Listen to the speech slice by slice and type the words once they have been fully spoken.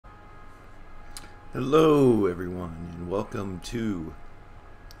Hello everyone and welcome to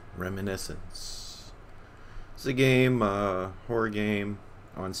Reminiscence. It's a game, horror game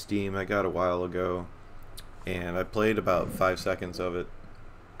on Steam I got a while ago, and I played about 5 seconds of it,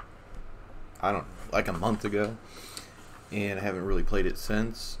 I don't know, like a month ago, and I haven't really played it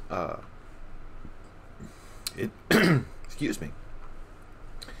since. It excuse me.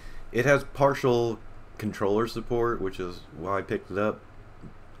 It has partial controller support, which is why I picked it up,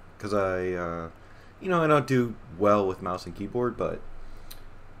 because I don't do well with mouse and keyboard, but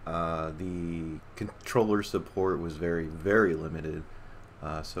the controller support was very, very limited,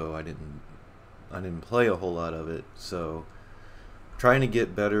 so I didn't play a whole lot of it. So trying to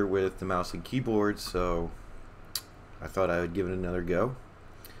get better with the mouse and keyboard, so I thought I would give it another go.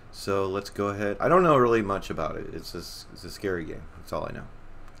 So let's go ahead. I don't know really much about it. It's a scary game. That's all I know.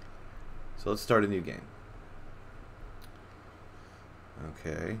 So let's start a new game.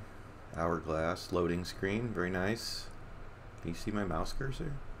 Okay. Hourglass, loading screen, very nice. Can you see my mouse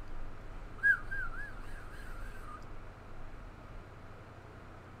cursor?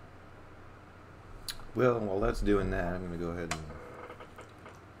 Well, while that's doing that, I'm going to go ahead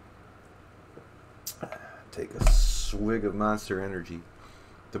and take a swig of Monster Energy.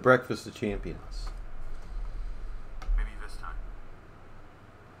 The Breakfast of Champions. Maybe this time.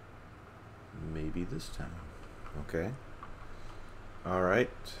 Maybe this time. Okay. Alright.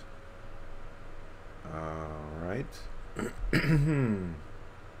 Alright.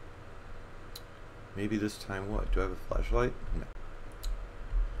 Maybe this time what? Do I have a flashlight? No.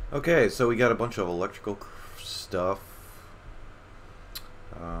 Okay, so we got a bunch of electrical stuff.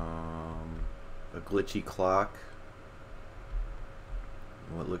 A glitchy clock.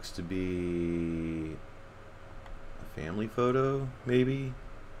 What looks to be a family photo, maybe?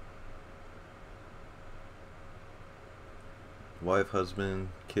 Wife, husband,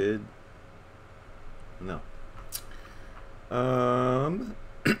 kid? No.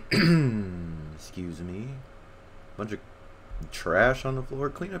 Excuse me. Bunch of trash on the floor.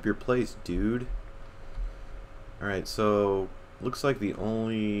 Clean up your place, dude. Alright, so looks like the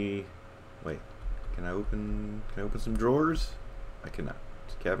only... Wait. Can I open some drawers? I cannot.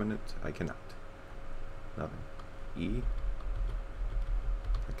 Cabinet? I cannot. Nothing. E?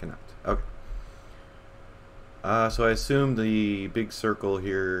 I cannot. Okay. So I assume the big circle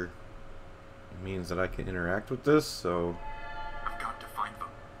here means that I can interact with this, so... I've got to find them.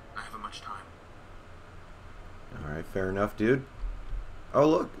 I haven't much time. Alright, fair enough, dude. Oh,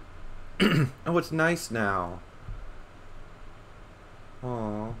 look! Oh, it's nice now.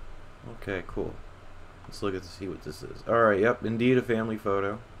 Oh, okay, cool. Let's look at see what this is. Alright, yep, indeed a family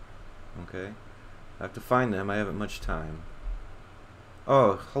photo. Okay. I have to find them, I haven't much time.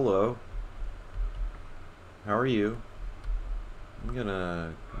 Oh, hello. How are you? I'm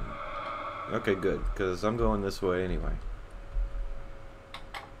gonna... Okay, good, because I'm going this way anyway.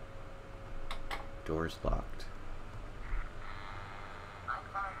 Door's locked.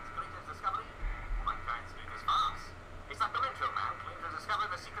 Mankind's greatest discovery? Mankind's greatest farce. A supplemental man claims to discover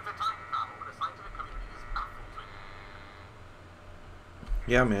the secrets of time travel, but the scientific community is baffled.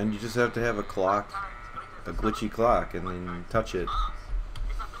 Yeah, man, you just have to have a clock, a glitchy clock, and then touch it.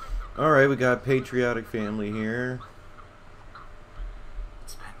 Alright, we got a patriotic family here.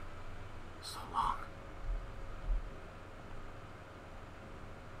 It's been so long.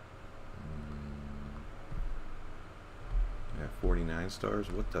 Yeah, 49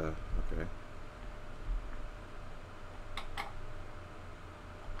 stars? What the? Okay.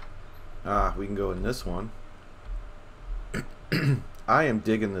 Ah, we can go in this one. I am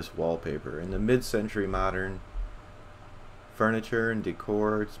digging this wallpaper. In the mid-century modern furniture and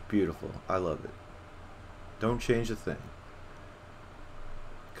decor, it's beautiful. I love it. Don't change a thing.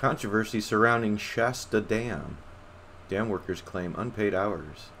 Controversy surrounding Shasta Dam. Dam workers claim unpaid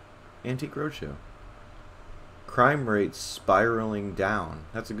hours. Antique Roadshow. Crime rates spiraling down.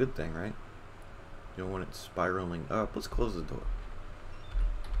 That's a good thing, right? You don't want it spiraling up. Let's close the door.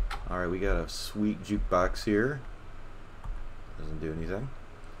 Alright, we got a sweet jukebox here. Doesn't do anything.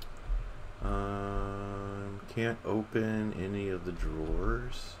 Can't open any of the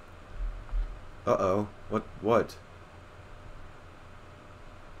drawers. Uh-oh. What?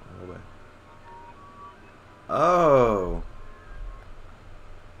 Oh!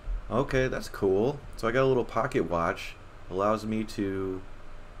 Okay, that's cool. So I got a little pocket watch. Allows me to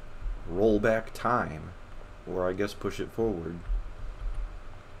roll back time. Or I guess push it forward.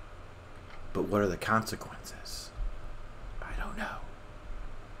 But what are the consequences? I don't know.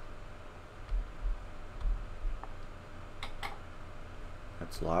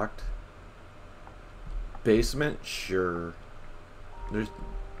 That's locked. Basement? Sure. There's...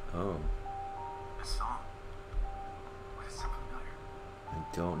 Oh. This song. Why does it sound familiar?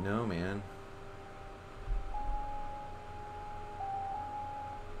 I don't know, man.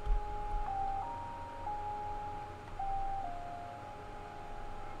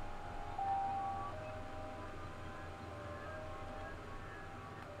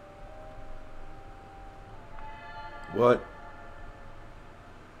 What?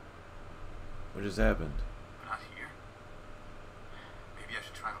 What just happened? Not here. Maybe I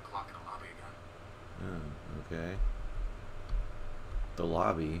should try the clock in the lobby again. Oh, okay. The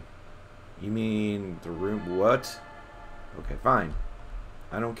lobby? You mean the room? What? Okay, fine.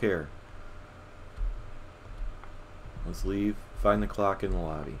 I don't care. Let's leave. Find the clock in the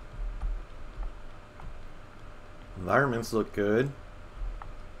lobby. Environments look good.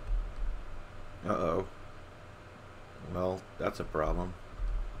 Uh-oh. Well, that's a problem.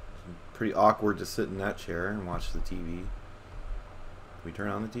 Pretty awkward to sit in that chair and watch the TV. Can we turn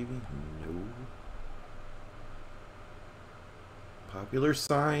on the TV? No. Popular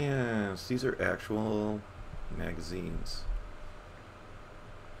Science. These are actual magazines.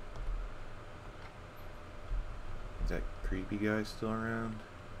 Is that creepy guy still around?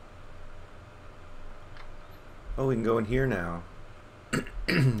 Oh, we can go in here now.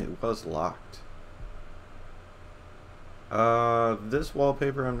 It was locked. This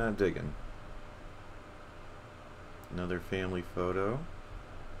wallpaper I'm not digging. Another family photo.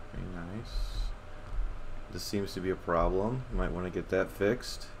 Very nice. This seems to be a problem. Might want to get that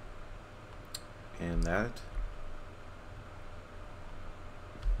fixed. And that.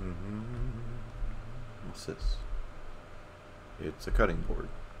 What's this? It's a cutting board.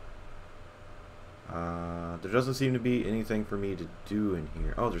 There doesn't seem to be anything for me to do in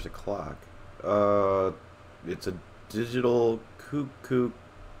here. Oh, there's a clock. It's a digital cuckoo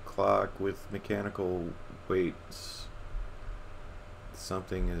clock with mechanical weights.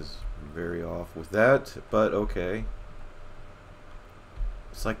 Something is very off with that, but okay.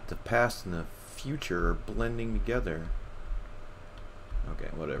 It's like the past and the future are blending together. Okay,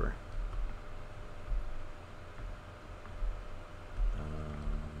 whatever.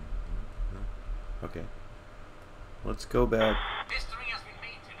 Okay. Let's go back. History has been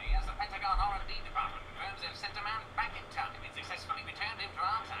made today as the Pentagon R&D department confirms they've sent a man back in time and successfully returned him to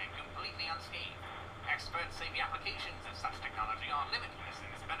our time completely unscathed. Experts say the applications of such technology are limitless and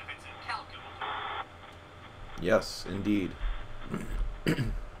its benefits incalculable. Yes, indeed.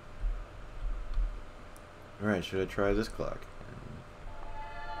 Alright, should I try this clock?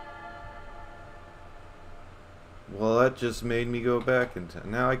 Well, that just made me go back in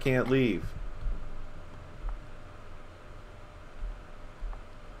time. Now I can't leave.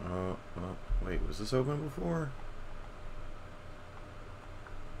 Wait, was this open before?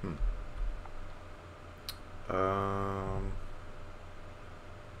 Alright,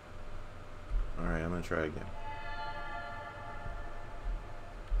 I'm gonna try again.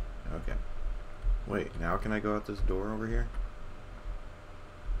 Okay. Wait, now can I go out this door over here?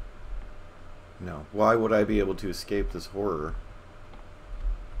 No. Why would I be able to escape this horror?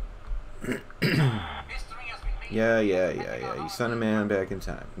 Yeah. You sent a man back in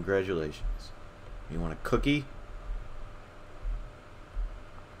time. Congratulations. You want a cookie?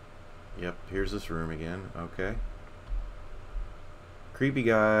 Yep, here's this room again. Okay. Creepy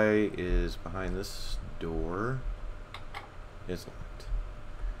guy is behind this door. It's locked.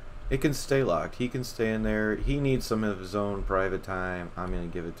 It can stay locked. He can stay in there. He needs some of his own private time. I'm gonna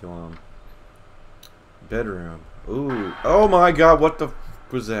give it to him. Bedroom. Ooh. Oh my god, what the f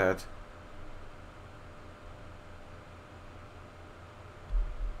was that?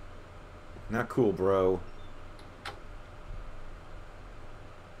 Not cool, bro.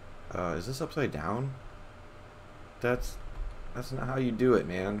 Is this upside down? That's not how you do it,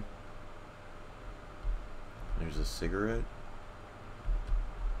 man. There's a cigarette.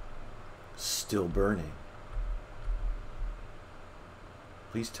 Still burning.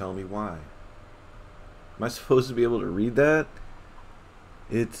 Please tell me why. Am I supposed to be able to read that?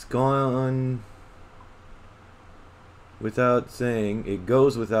 It's gone without saying, it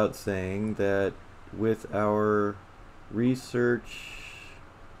goes without saying that with our research's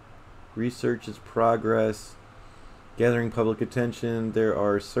progress, gathering public attention, there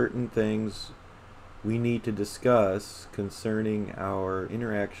are certain things we need to discuss concerning our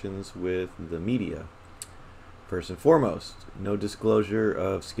interactions with the media. First and foremost, no disclosure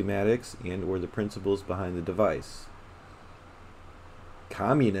of schematics and or the principles behind the device.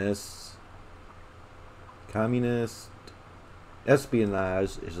 Communist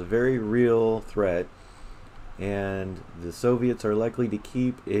espionage is a very real threat, and the Soviets are likely to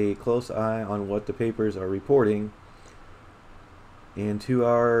keep a close eye on what the papers are reporting And to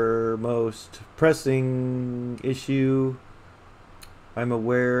our most pressing issue, I'm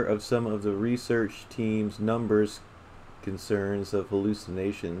aware of some of the research team's numbers concerns of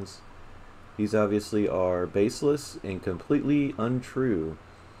hallucinations. These obviously are baseless and completely untrue,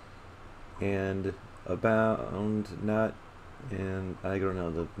 and abound not, and I don't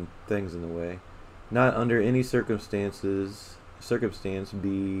know the things in the way, not under any circumstance be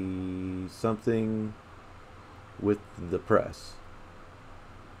something with the press.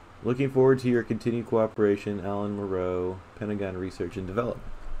 Looking forward to your continued cooperation, Alan Moreau, Pentagon Research and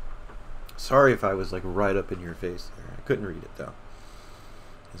Development. Sorry if I was like right up in your face there. I couldn't read it though.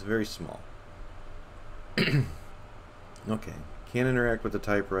 It's very small. Okay, can't interact with the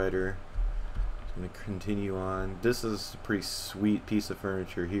typewriter. I'm going to continue on. This is a pretty sweet piece of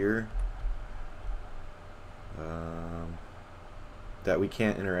furniture here that we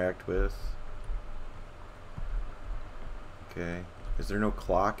can't interact with. Okay, is there no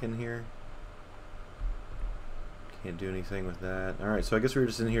clock in here? Can't do anything with that. Alright, so I guess we're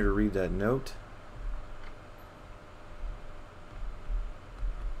just in here to read that note.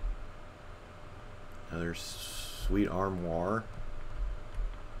 Another sweet armoire.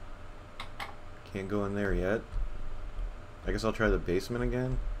 Can't go in there yet. I guess I'll try the basement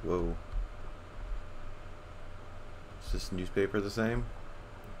again. Whoa. Is this newspaper the same?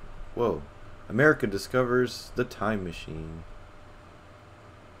 Whoa. America discovers the time machine.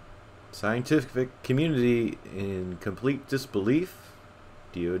 Scientific community in complete disbelief.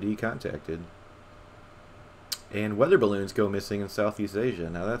 DoD contacted. And weather balloons go missing in Southeast Asia.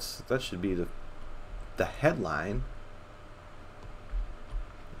 Now that should be the headline.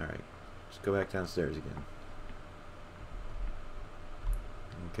 Alright. Let's go back downstairs again.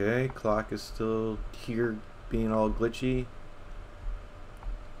 Okay, clock is still here being all glitchy.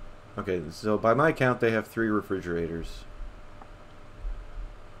 Okay, so by my count they have 3 refrigerators.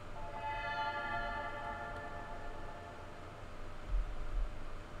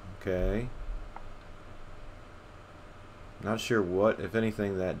 Okay. Not sure what, if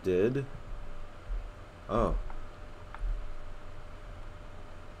anything, that did. Oh.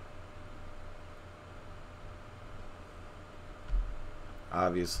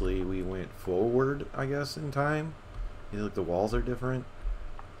 Obviously, we went forward, I guess, in time. You look, the walls are different.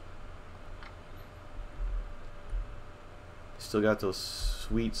 Still got those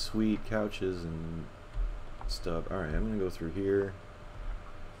sweet, sweet couches and stuff. Alright, I'm gonna go through here.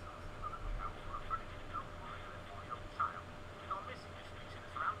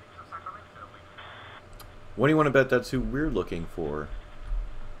 What do you want to bet that's who we're looking for?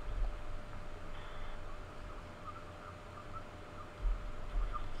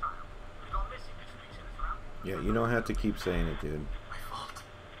 Yeah, you don't have to keep saying it, dude.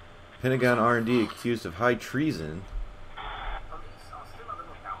 Pentagon R&D accused of high treason.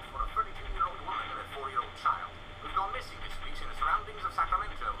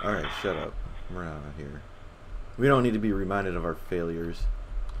 Alright, shut up. We're out of here. We don't need to be reminded of our failures.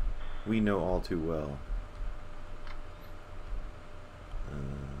 We know all too well.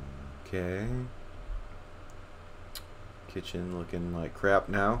 Okay. Kitchen looking like crap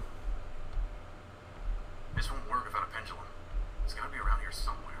now. This won't work without a pendulum. It's gotta be around here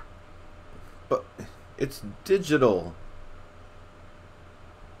somewhere. But it's digital.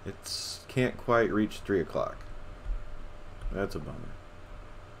 It can't quite reach 3 o'clock. That's a bummer.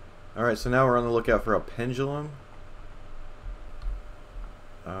 Alright, so now we're on the lookout for a pendulum.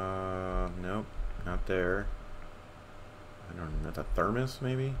 Nope, not there. I don't know, that's a thermos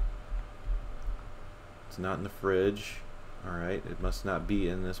maybe? It's not in the fridge. Alright, it must not be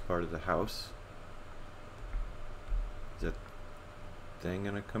in this part of the house. Is that thing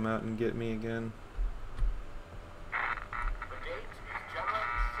gonna come out and get me again? The date is January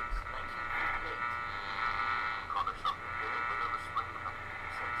 6, 1958. Connor Sutton, built within the spring of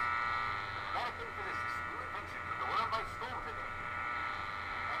 1956. American physicists new invention took the world by storm today.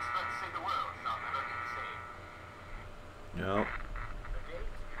 Experts say the world shall never be the same. No. The date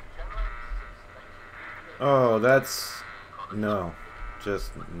is January 6, 1958. Oh, that's... no.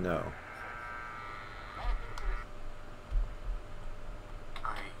 Just no.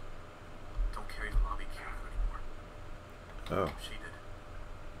 I don't carry the lobby camera anymore. Oh. She did.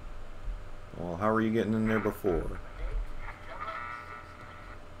 Well, how were you getting in there before?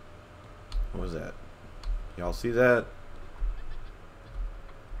 What was that? Y'all see that?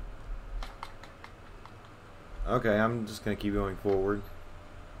 Okay, I'm just gonna keep going forward.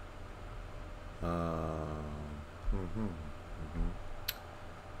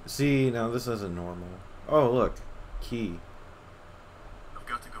 See, now this isn't normal. Oh, look. Key. I've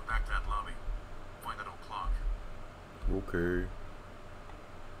got to go back to that lobby. Find that old clock. Okay.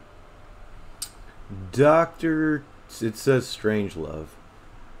 Doctor, it says Strangelove.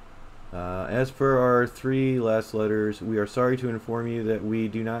 As per our 3 last letters, we are sorry to inform you that we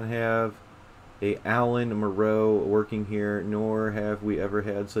do not have a Alan Moreau working here, nor have we ever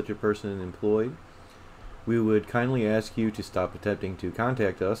had such a person employed. We would kindly ask you to stop attempting to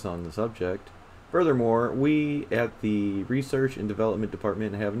contact us on the subject. Furthermore, we at the Research and Development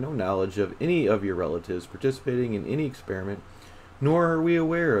Department have no knowledge of any of your relatives participating in any experiment, nor are we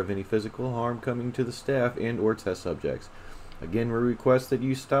aware of any physical harm coming to the staff and or test subjects. Again, we request that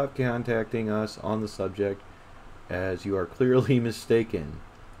you stop contacting us on the subject, as you are clearly mistaken.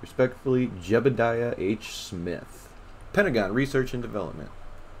 Respectfully, Jebediah H. Smith, Pentagon Research and Development.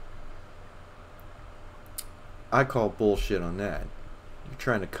 I call bullshit on that. You're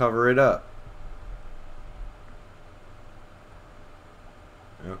trying to cover it up.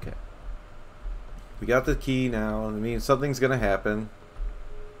 Okay. We got the key now. I mean, something's gonna happen.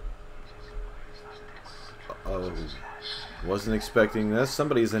 Oh, wasn't expecting this.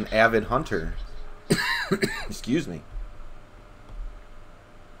 Somebody's an avid hunter. Excuse me.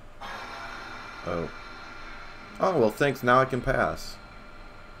 Oh. Oh, well, thanks. Now I can pass.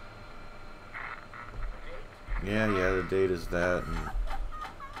 Yeah, the date is that. And...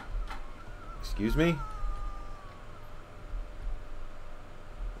 Excuse me?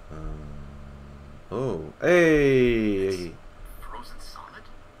 Oh, hey! Frozen solid?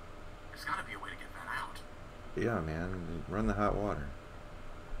 There's gotta be a way to get that out. Yeah, man. Run the hot water.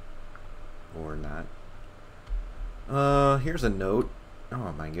 Or not. Here's a note.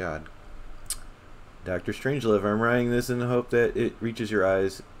 Oh my god. Dr. Strangelove, I'm writing this in the hope that it reaches your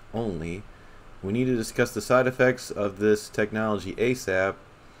eyes only. We need to discuss the side effects of this technology ASAP.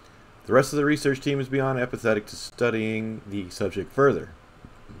 The rest of the research team is beyond apathetic to studying the subject further.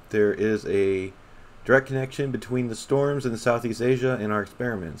 There is a direct connection between the storms in Southeast Asia and our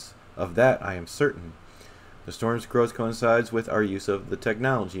experiments. Of that, I am certain. The storm's growth coincides with our use of the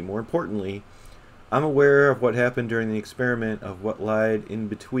technology. More importantly, I'm aware of what happened during the experiment, of what lied in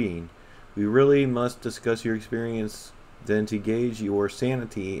between. We really must discuss your experience then to gauge your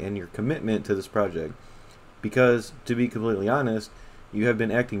sanity and your commitment to this project. Because, to be completely honest, you have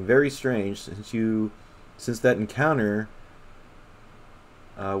been acting very strange since that encounter.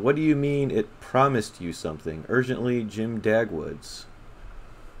 What do you mean it promised you something? Urgently, Jim Dagwoods.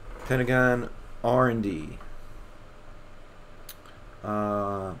 Pentagon R&D.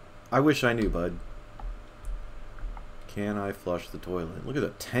 I wish I knew, bud. Can I flush the toilet? Look at the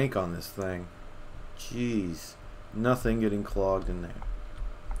tank on this thing. Jeez. Nothing getting clogged in there.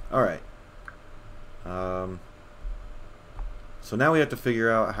 Alright. So now we have to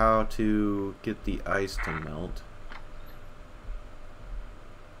figure out how to get the ice to melt.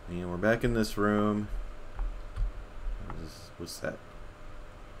 And we're back in this room. What's that?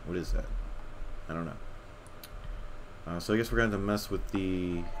 What is that? I don't know. So I guess we're going to have to mess with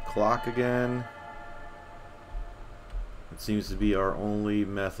the clock again. It seems to be our only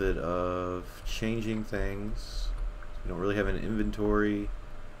method of changing things. We don't really have an inventory.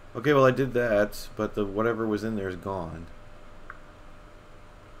 Okay, well I did that, but the whatever was in there is gone.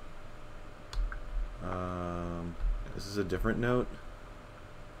 This is a different note.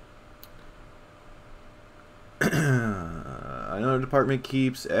 I know the department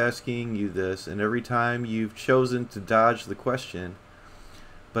keeps asking you this, and every time you've chosen to dodge the question,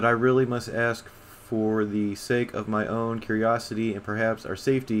 but I really must ask for the sake of my own curiosity and perhaps our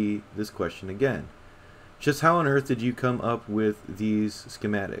safety this question again. Just how on earth did you come up with these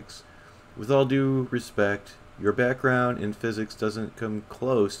schematics? With all due respect, your background in physics doesn't come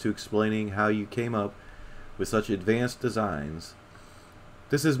close to explaining how you came up with such advanced designs.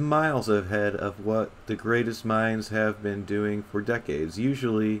 This is miles ahead of what the greatest minds have been doing for decades.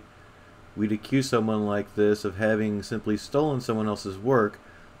 Usually, we'd accuse someone like this of having simply stolen someone else's work,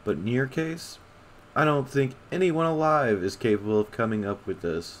 but in your case, I don't think anyone alive is capable of coming up with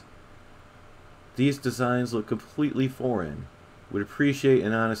this. These designs look completely foreign. Would appreciate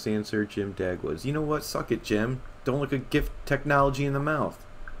an honest answer, Jim Dagwoods. You know what? Suck it, Jim. Don't look a gift technology in the mouth.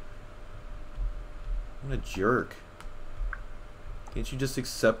 What a jerk. Can't you just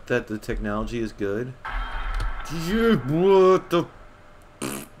accept that the technology is good? What the...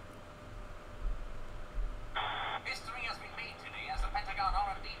 History has been made today as the Pentagon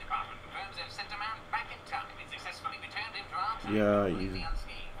R&D department confirms they've sent a man back in time and successfully returned him to our time. Yeah, you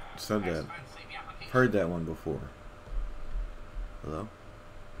said that. Heard that one before. Hello?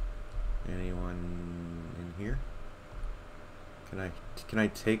 Anyone in here? Can I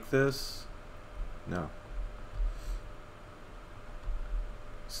take this? No.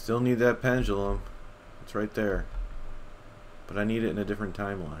 Still need that pendulum. It's right there. But I need it in a different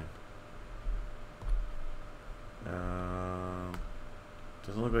timeline. Doesn't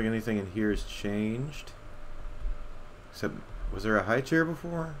look like anything in here has changed. Except, was there a high chair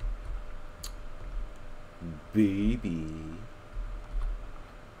before? Baby.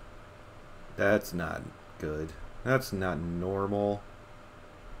 That's not good. That's not normal.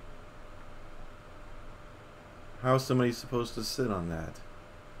 How is somebody supposed to sit on that?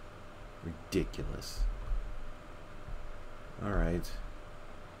 Ridiculous. Alright.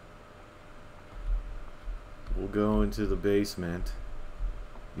 We'll go into the basement.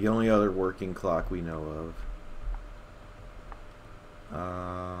 The only other working clock we know of.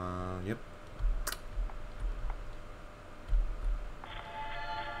 Yep.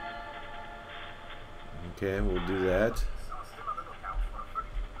 Okay, we'll do that.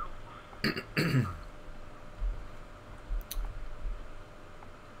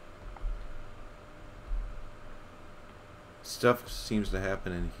 Stuff seems to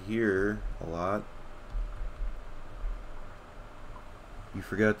happen in here a lot. You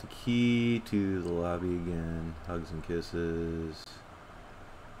forgot the key to the lobby again. Hugs and kisses.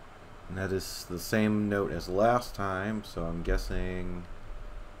 And that is the same note as last time, so I'm guessing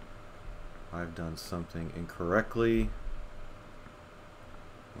I've done something incorrectly.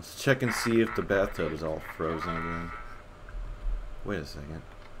 Let's check and see if the bathtub is all frozen again. Wait a second.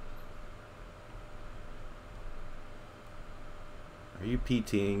 Are you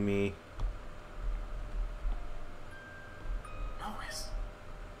PTing me? Lois,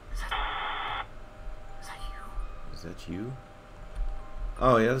 is that you? Is that you?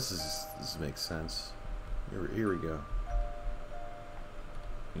 Oh yeah, this makes sense. Here we go.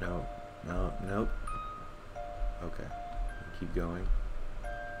 No, nope. Okay, keep going.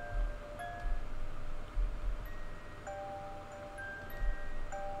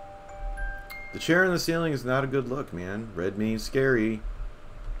 The chair in the ceiling is not a good look, man. Red means scary.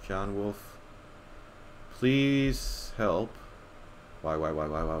 John Wolf. Please help. Why?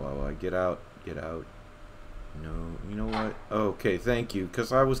 Get out. Get out. No, you know what? Okay, thank you.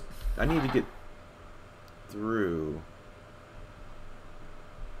 Because I need to get through.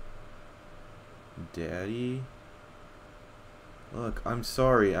 Daddy? Look, I'm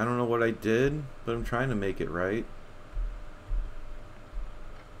sorry. I don't know what I did, but I'm trying to make it right.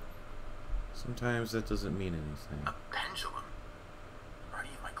 Sometimes that doesn't mean anything. A pendulum? Are any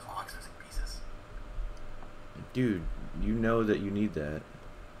of my clocks missing pieces? Dude, you know that you need that.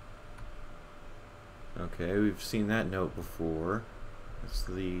 Okay, we've seen that note before. It's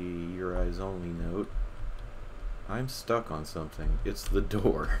the your eyes only note. I'm stuck on something. It's the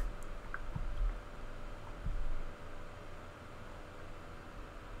door.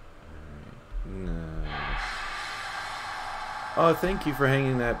 Alright. No. Oh, thank you for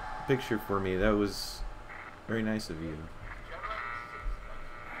hanging that picture for me. That was very nice of you.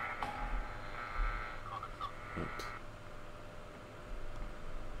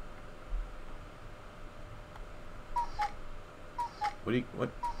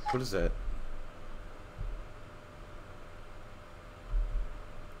 What is that?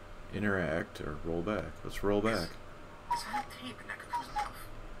 Interact or roll back. Let's roll back. Is that a tape in that conclusion stuff?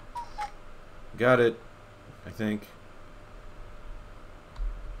 Got it, I think.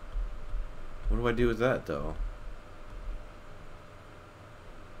 What do I do with that, though?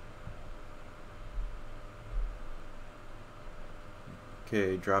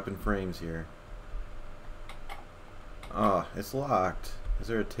 Okay, dropping frames here. Ah, it's locked. Is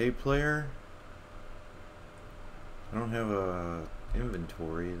there a tape player? I don't have a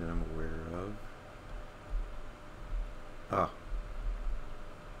inventory that I'm aware of. Ah.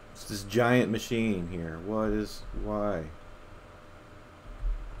 It's this giant machine here. Why?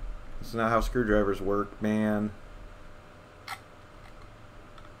 That's not how screwdrivers work, man.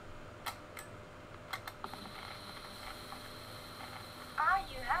 Are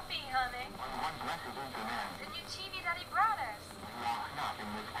you happy, honey? The new TV Daddy brought us.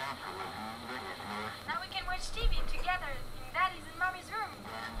 Now we can watch TV together in Daddy's and Mommy's room.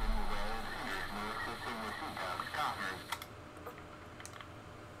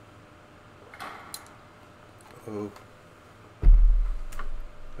 Oh.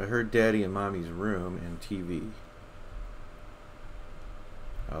 I heard Daddy and Mommy's room and TV.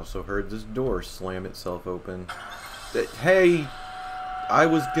 I also heard this door slam itself open. Hey! I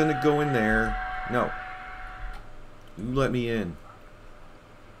was gonna go in there. No. You let me in.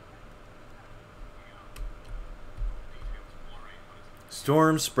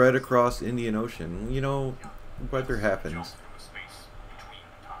 Storms spread across Indian Ocean. You know, weather happens.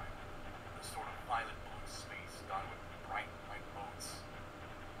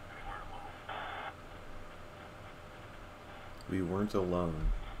 We weren't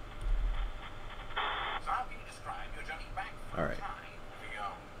alone. Zombie described All right.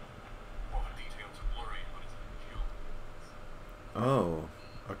 Oh,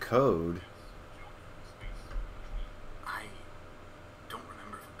 a code. I don't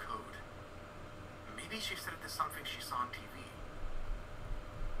remember the code. Maybe she said it to something she saw on TV.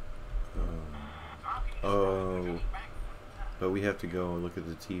 Oh, but we have to go look at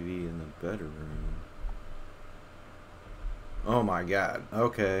the TV in the bedroom. Oh my God.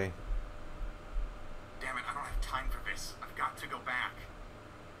 Okay. Damn it, I don't have time for this. I've got to go back.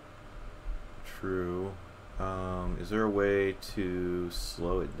 True. Is there a way to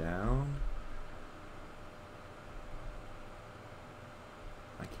slow it down?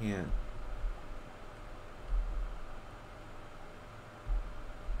 I can't.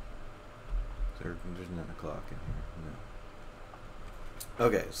 There's 9 o'clock in here. No.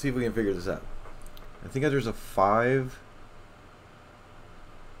 Okay, see if we can figure this out. I think there's a 5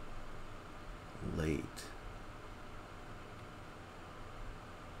 late.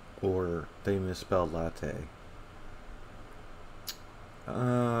 Or they misspelled latte.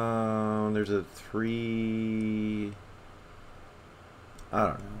 There's a 3. I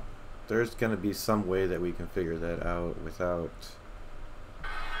don't know. There's gonna be some way that we can figure that out without.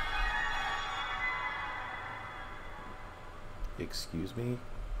 Excuse me?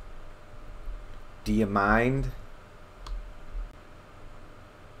 Do you mind?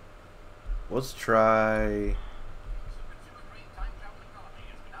 Let's try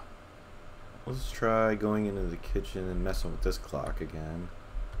going into the kitchen and messing with this clock again.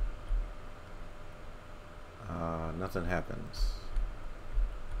 Nothing happens.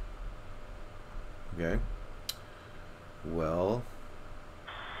 Okay. Well.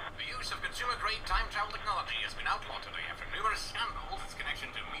 The use of consumer-grade time travel technology has been outlawed today after numerous scandals, its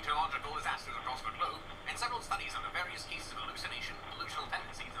connection to meteorological disasters across the globe, and several studies on the various cases of hallucination, delusional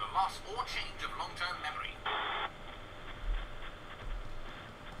tendencies, and the loss or change of long-term memory.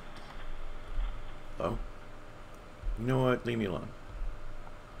 Hello? You know what? Leave me alone.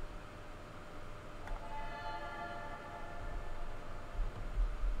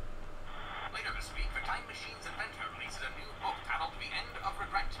 Later this week, the Time Machine's inventor releases a new book titled The End of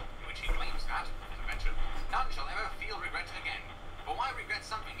Regret, in which he claims that, as invention, none shall ever feel regret again. But why regret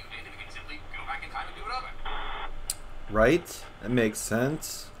something you did if you can simply go back in time and do it over? Right? That makes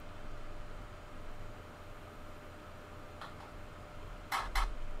sense.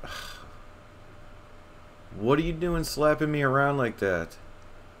 What are you doing slapping me around like that?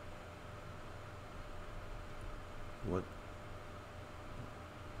 What?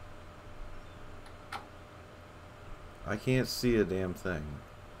 I can't see a damn thing.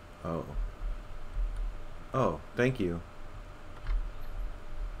 Oh. Oh, thank you.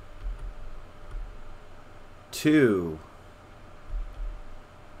 2.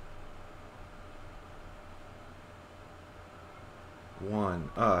 1.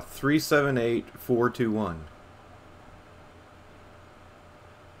 378421.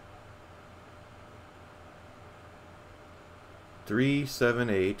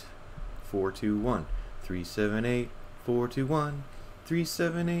 378421.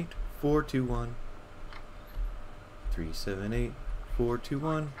 378421.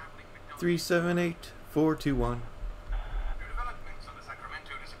 378421. 378421. 378421.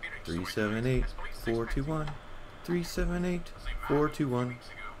 378421.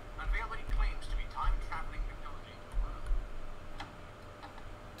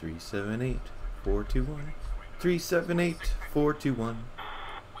 378-421. 378-421. 378-421.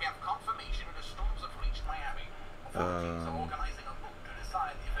 We have confirmation that the storms have reached Miami. Authorities are organizing a vote to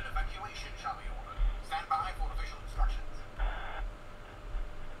decide if an evacuation shall be ordered. Stand by for official instructions.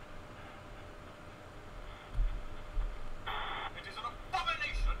 It is an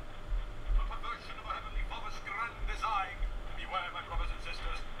abomination! A perversion of our Heavenly Father's grand design. Beware, my brothers and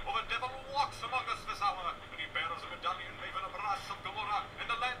sisters, for the devil walks among us this hour, and he bears a medallion made of the brass of Gomorrah in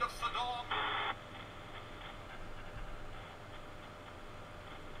the land of Sodom.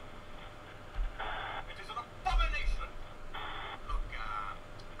 It is an abomination!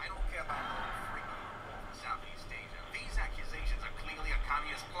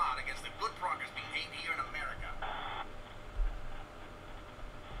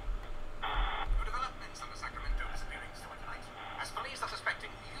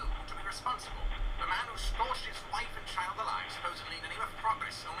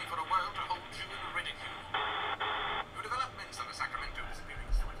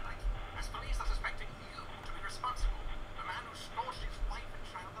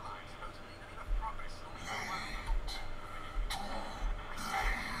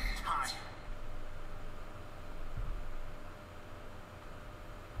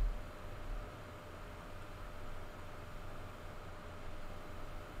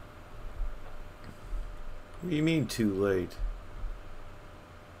 What do you mean too late?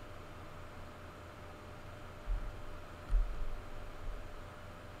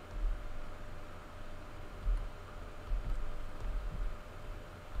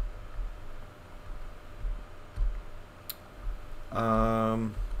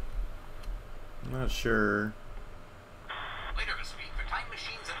 I'm not sure. Later this week, the Time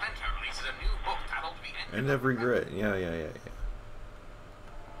Machine's inventor releases a new book titled The End of Regret. Yeah. The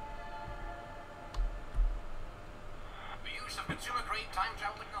use of consumer-grade time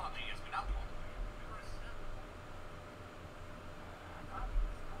travel technology has been outlawed.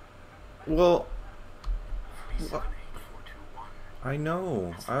 Well, I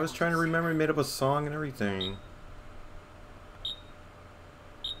know. I was trying to remember. He made up a song and everything.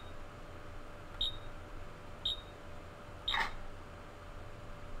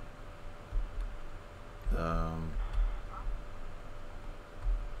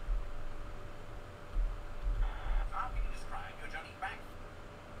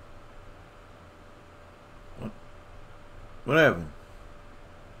 What happened?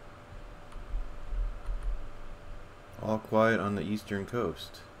 All quiet on the eastern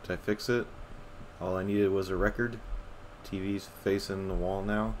coast. Did I fix it? All I needed was a record. TV's facing the wall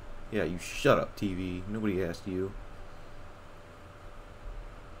now. Yeah, you shut up, TV. Nobody asked you.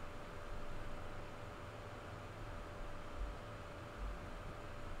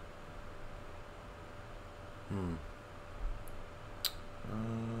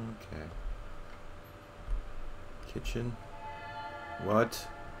 Okay. Kitchen. What?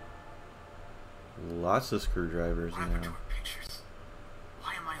 Lots of screwdrivers now. Pictures?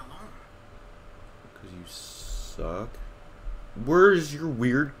 Why am I alone? Because you suck. Where's your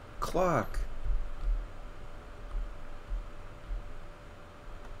weird clock?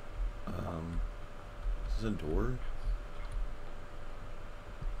 Is this a door?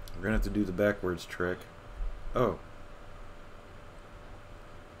 We're gonna have to do the backwards trick. Oh.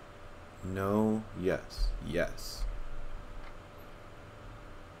 No, yes, yes.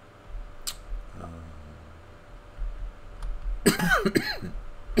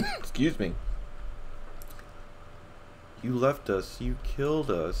 Excuse me. You left us. You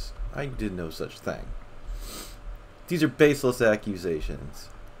killed us. I did no such thing. These are baseless accusations.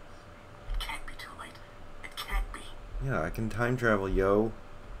 It can't be too late. It can't be. Yeah, I can time travel, yo.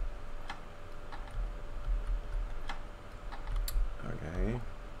 Okay.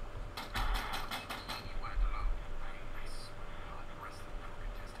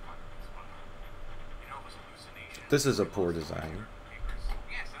 This is a poor design.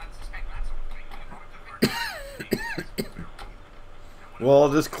 Well,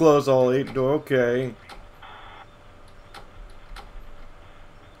 I'll just close all 8 doors. Okay.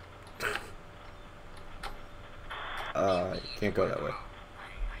 Can't go that way.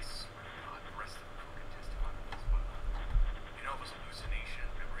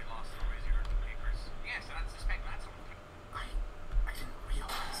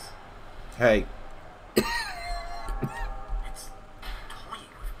 Hey. It's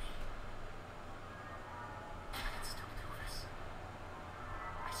toying with me. I can still do this.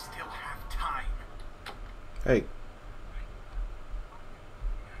 I still have time. Hey.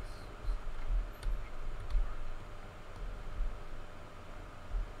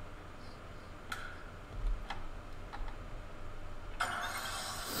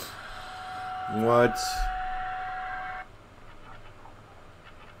 What?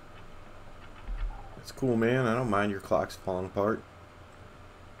 It's cool, man. I don't mind your clocks falling apart.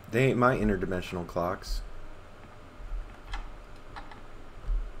 They ain't my interdimensional clocks.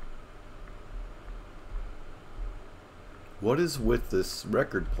 What is with this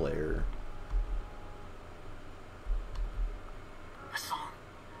record player? The song.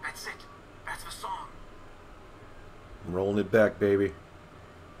 That's it. That's the song. I'm rolling it back, baby.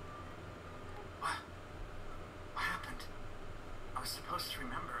 What happened? I was supposed to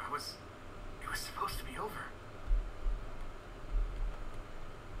remember. It was supposed to be over.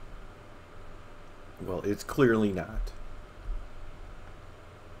 Well, it's clearly not.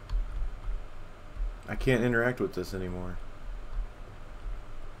 I can't interact with this anymore.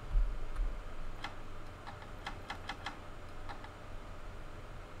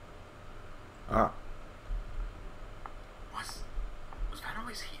 Ah. Was that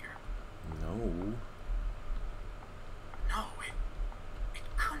always here? No. No, it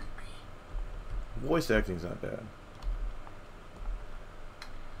couldn't be. Voice acting's not bad.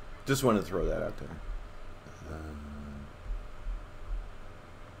 Just wanted to throw that out there.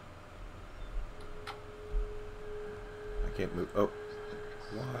 I can't move. Oh.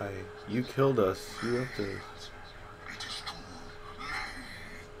 Why? You killed us. You have to... It is too late.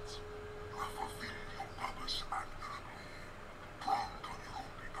 You have fulfilled your purpose.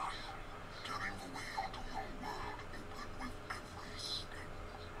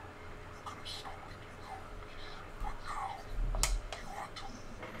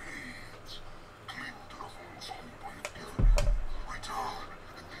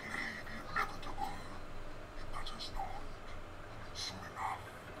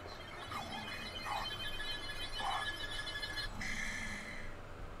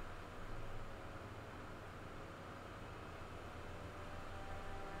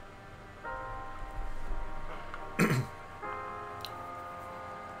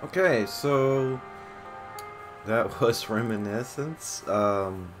 Okay, so that was Reminiscence.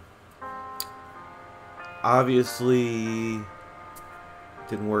 Obviously,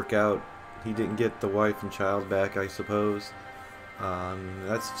 didn't work out. He didn't get the wife and child back, I suppose.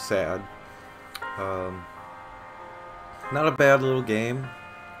 That's sad. Um, Not a bad little game.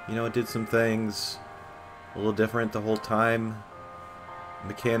 You know, it did some things a little different the whole time.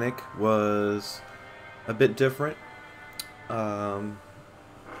 Mechanic was a bit different. Um,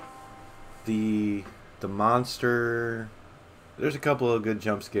 the monster, there's a couple of good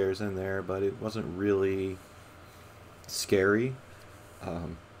jump scares in there, but it wasn't really scary.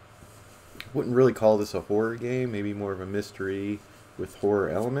 Um, Wouldn't really call this a horror game. Maybe more of a mystery with horror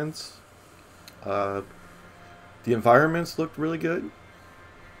elements. The environments looked really good.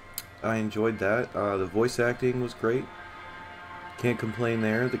 I enjoyed that. The voice acting was great. Can't complain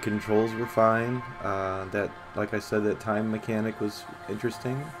there. The controls were fine. That, like I said, that time mechanic was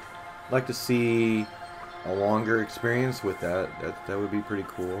interesting. I'd like to see a longer experience with that. That would be pretty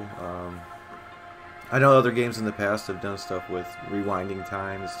cool. I know other games in the past have done stuff with rewinding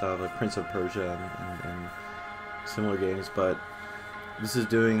time and stuff, like Prince of Persia and similar games, but this is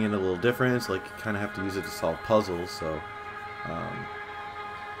doing it a little different. It's like you kind of have to use it to solve puzzles. So,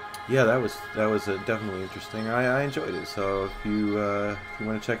 yeah, that was definitely interesting. I enjoyed it. So if you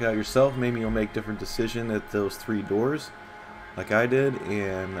want to check it out yourself, maybe you'll make different decision at those 3 doors, like I did,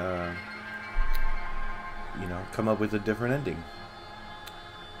 and you know, come up with a different ending.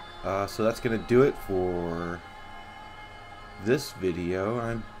 So that's gonna do it for this video.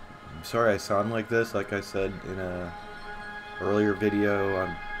 I'm sorry I sound like this. Like I said in a earlier video,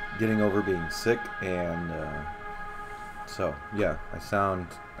 I'm getting over being sick, and so yeah, I sound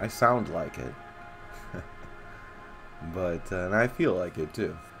like it, but and I feel like it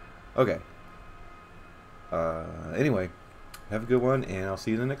too. Okay. Anyway, have a good one, and I'll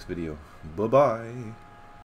see you in the next video. Bye bye.